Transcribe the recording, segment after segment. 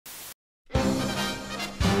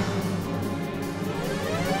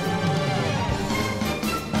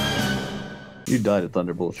You died at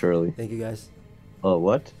Thunderbolt, surely. Thank you, guys. Oh,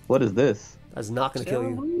 what? What is this? That's not gonna kill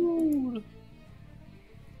you.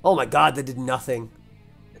 Oh my god, that did nothing.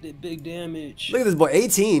 That did big damage. Look at this boy,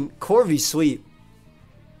 18. Corvy's sweet.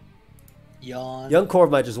 Yawn. Young Corv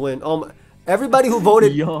might just win. Everybody who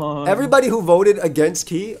voted, Yawn. everybody who voted against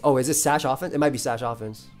Key. Oh, is this Sash offense? It might be Sash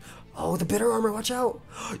offense. Oh, the bitter armor, watch out.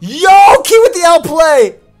 Yo, Key with the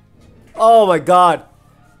outplay. Oh my god.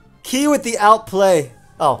 Key with the outplay.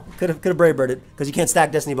 Oh, could have Brave Birded because you can't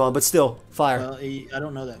stack Destiny Bond, but still, fire. Well, I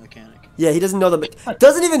don't know that mechanic. Yeah, he doesn't know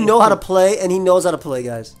doesn't even know how to play, and he knows how to play,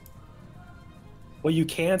 guys. Well, you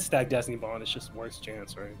can stack Destiny Bond. It's just worse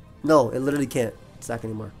chance, right? No, it literally can't stack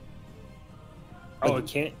anymore. Oh, it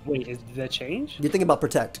can't. Wait, did that change? You're thinking about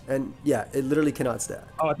Protect, and yeah, it literally cannot stack.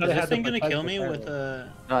 Oh, I thought Is it this had thing the gonna kill me Thunderbolt. with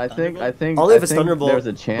a? No, I think Only if it's I think Thunderbolt, there's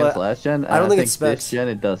a chance but last gen. I don't think it's this specs. gen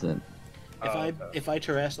it doesn't. If I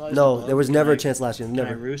terrestrialize. No, above, there was can never I- a chance last year. Can I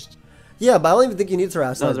Never. roost? Yeah, but I don't even think you need to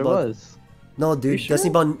harass. No, there was. No, dude, sure?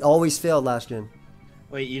 Destiny Bond always failed last gen.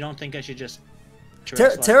 Wait, you don't think I should just? Terra,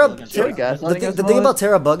 bug against Terra it? gas. the thing about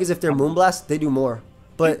Terra Bug is if they're Moonblast, they do more. He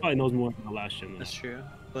But probably knows more than the last gen. That's true.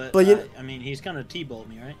 But you- I mean, he's gonna T-bolt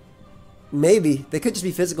me, right? maybe they could just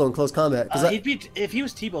be physical in close combat. If he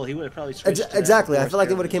was T-bolt, he would have probably switched. to that Exactly, I before feel like it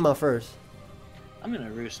Scarlet. would have came out first. I'm gonna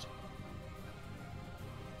roost.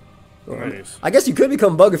 Nice. I guess you could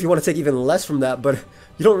become Bug if you want to take even less from that, but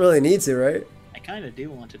you don't really need to, right? I kind of do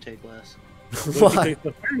want to take less. What if he Why? clicks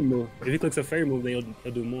a fairy move? If he clicks a fairy move, then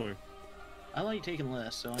he'll do more. I like taking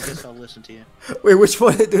less, so I guess I'll listen to you. Wait, which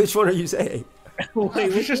one? Which one are you saying?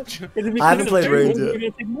 Wait, which is? I haven't played Reigns yet. You're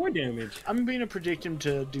gonna take more damage. I'm gonna predict him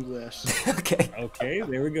to do less. Okay. Okay,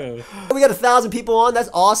 there we go. We got 1,000 people on. That's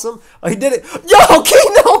awesome. Oh, he did it. Yo,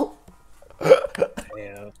 Kino!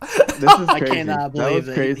 Yeah, This is I crazy. cannot That believe was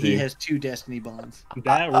that crazy. he has 2 Destiny Bonds.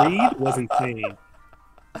 that read was insane.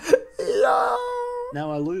 Yo. Now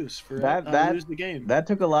I lose. That lose the game. That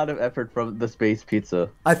took a lot of effort from the space pizza.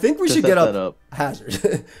 I think we to should set get that up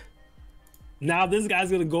Hazard. Now this guy's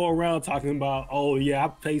gonna go around talking about, oh yeah, I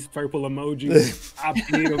placed purple emojis. I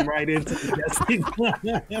feed him right into the Destiny. What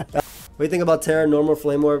do you think about Terra, Normal,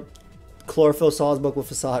 Flame Orb, Chlorophyll, Salzburg with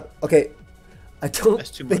Facade? Okay, That's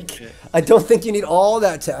too much shit. I don't think you need all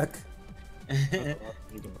that tech.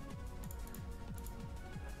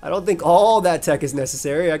 I don't think all that tech is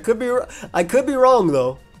necessary. I could be wrong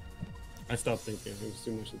though. I stopped thinking. There's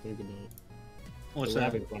too much to think about. What's The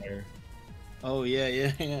that? rapid fire. Oh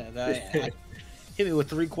yeah. That, hit me with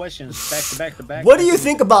 3 questions back to back to back. What do you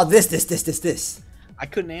think about this? I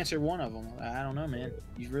couldn't answer one of them. I don't know, man.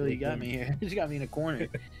 You really got me here. You got me in a corner.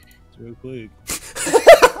 It's real quick.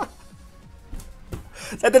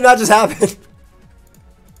 That did not just happen.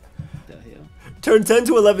 The hell? Turn 10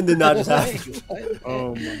 to 11 did not just happen.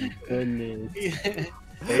 Oh my goodness.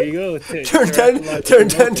 There you go. Turn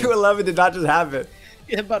 10 to 11 did not just happen.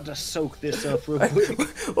 Yeah, I'm about to soak this up real quick.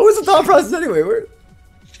 What was the thought process anyway?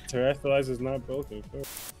 Terrestrialize is not broken.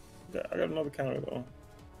 I got another counter though.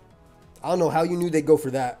 I don't know how you knew they'd go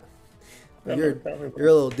for that. Got You're another counter,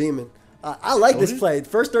 a little demon. I like this play.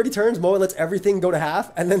 First 30 turns, Moa lets everything go to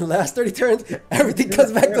half, and then the last 30 turns, everything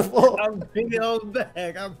comes back to full. I'm bringing it all back.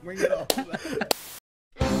 I'm bringing it all back.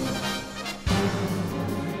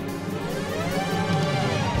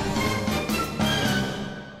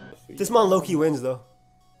 This mon low-key wins though.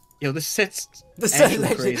 Yo, this set's This set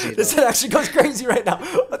actually crazy. this set actually goes crazy right now.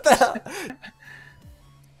 What the hell?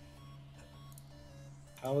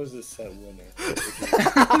 How is this set winner?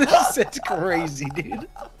 This set's crazy, dude.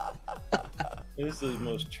 This is the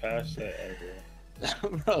most trash set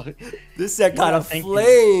ever. Bro, This set kind of thinking.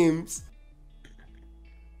 flames.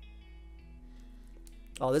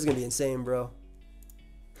 Oh, this is gonna be insane, bro.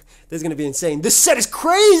 This is gonna be insane. This set is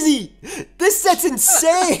crazy. This set's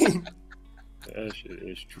insane. That shit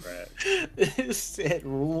is trash. this set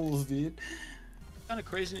rules, dude. What kind of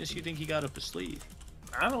craziness you think he got up his sleeve?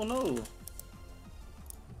 I don't know.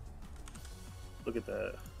 Look at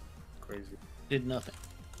that. Crazy. Did nothing.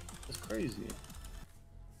 That's crazy.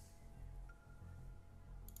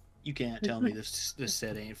 You can't tell me this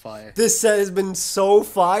set ain't fire. This set has been so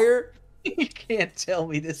fire. You can't tell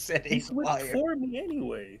me this set He ain't switched fire. for me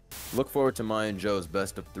anyway. Look forward to Maya and Joe's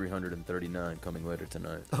best of 339 coming later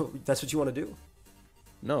tonight. Oh, that's what you want to do?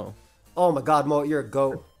 No. Oh my God, Mo, you're a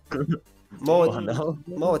goat. Mo, Oh, no.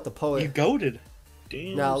 Mo at the poet. You goaded.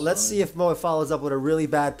 Damn. Now let's see if Mo follows up with a really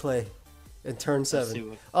bad play in turn see 7.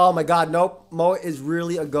 what- Oh my God, nope. Mo is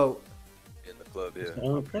really a goat. In the club, yeah.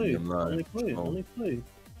 Only play. I'm lying. Only play. Oh. Only play.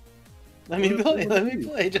 Let me play. Let me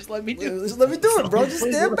play. Just let me do. Just let me do it, bro. Just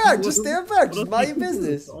stand back. Just stand back. Just mind your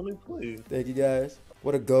business. Only play. Thank you guys.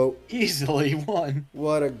 What a goat. Easily won.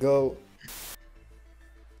 What a goat.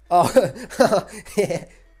 Oh.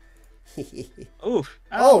 Oof.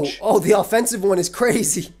 Oh, Ouch. oh, the offensive one is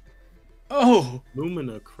crazy. Oh.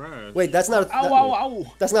 Lumina Crash. Wait, that's not a, Ow, ow,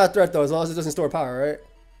 ow. that's not a threat though, as long as it doesn't store power, right?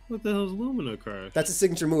 What the hell's Lumina Crash? That's a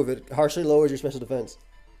signature move. It harshly lowers your special defense.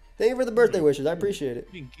 Thank you for the birthday wishes. I appreciate it.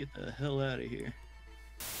 Let me get the hell out of here.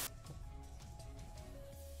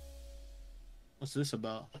 What's this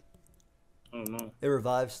about? Oh no. It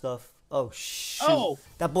revives stuff. Oh shoot. Oh.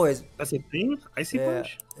 That boy is. That's a thing? Icy Yeah,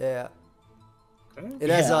 Punch? yeah. Okay. It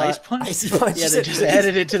has Ice Punch? Icy punch. Yeah, they just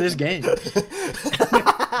added it to this game.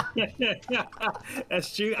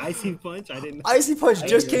 That's true. Icy Punch. I didn't know. Icy punch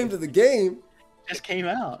just came to the game. Just came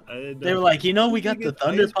out. I didn't They know. were like, you know, we got the Ice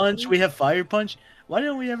Thunder Punch, Punch? we have Fire Punch. Why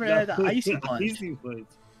didn't we ever add the No, Icy Punch? Icy Punch.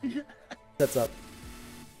 That's up.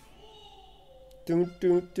 Do,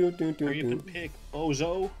 do, do, do, do, Or you do. can pick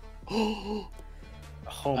Bozo. Oh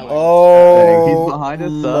my Oh, He's behind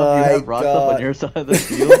us up. You have my rocks up on God. your side of the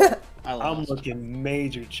field. I I'm lost. looking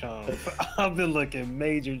major chump. I've been looking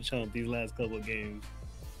major chump these last couple of games.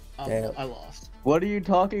 Damn. I lost. What are you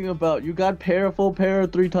talking about? You got full pair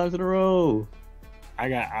 3 times in a row. I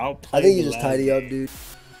got outplayed. I think you the just last tidy up, game. dude.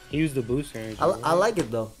 He used the boost range. I like it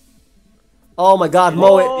though. Oh my God,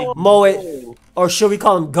 mow it, mow it, or should we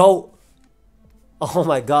call him goat? Oh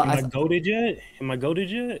my God, Am I goated yet? Am I goated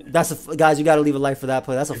yet? that's a guys. You got to leave a life for that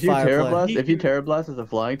play. That's a If you fire Terra play. Blast, if you Terra Blast as a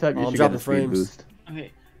flying type, you Oh, I'm should dropping get a speed frames. boost.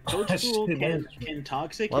 Okay. Coach Shit, School man. can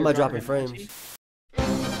Toxic. Why am your I dropping Dragon frames?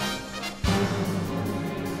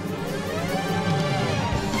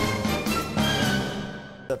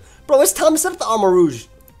 Bro, it's time to set up the Armor Rouge.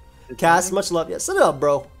 Cass, much love. Yeah, set it up,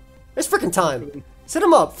 bro. It's freaking time. Set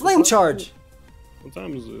him up. Flame charge. What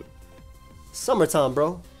time is it? Summertime,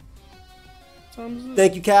 bro. What time is it?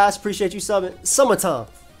 Thank you, Cass. Appreciate you subbing. Summertime.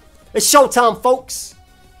 It's showtime, folks.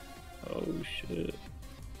 Oh shit. You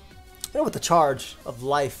know, with the charge of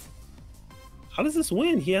life. How does this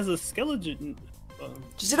win? He has a skeleton.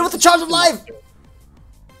 Just hit it with the charge of life.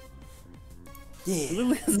 He Yeah.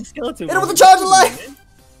 literally has a skeleton. Hit it with the charge of life.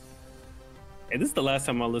 Hey, this is the last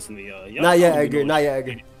time I listen to y'all. Not yet, Edgar. Not yet,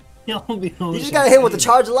 Edgar. Y'all don't be You just gotta hit with the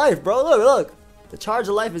charge of life, bro. Look, look. The charge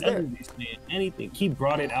of life is there. Anything. He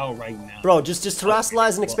brought it out right now. Bro, just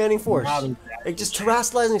terrestrialize an expanding force. Not exactly. It just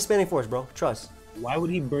terrestrialize an expanding force, bro. Trust. Why would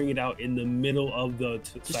he bring it out in the middle of the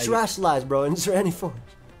Just terrestrialize, bro, an expanding force.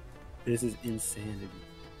 This is insanity.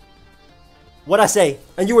 What'd I say?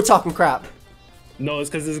 And you were talking crap. No, it's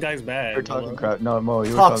because this guy's bad. You're talking crap. No, Mo,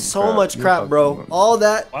 you were Talk talking so crap. much You were crap, talking bro. crap. All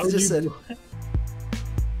that Why to would just you? said.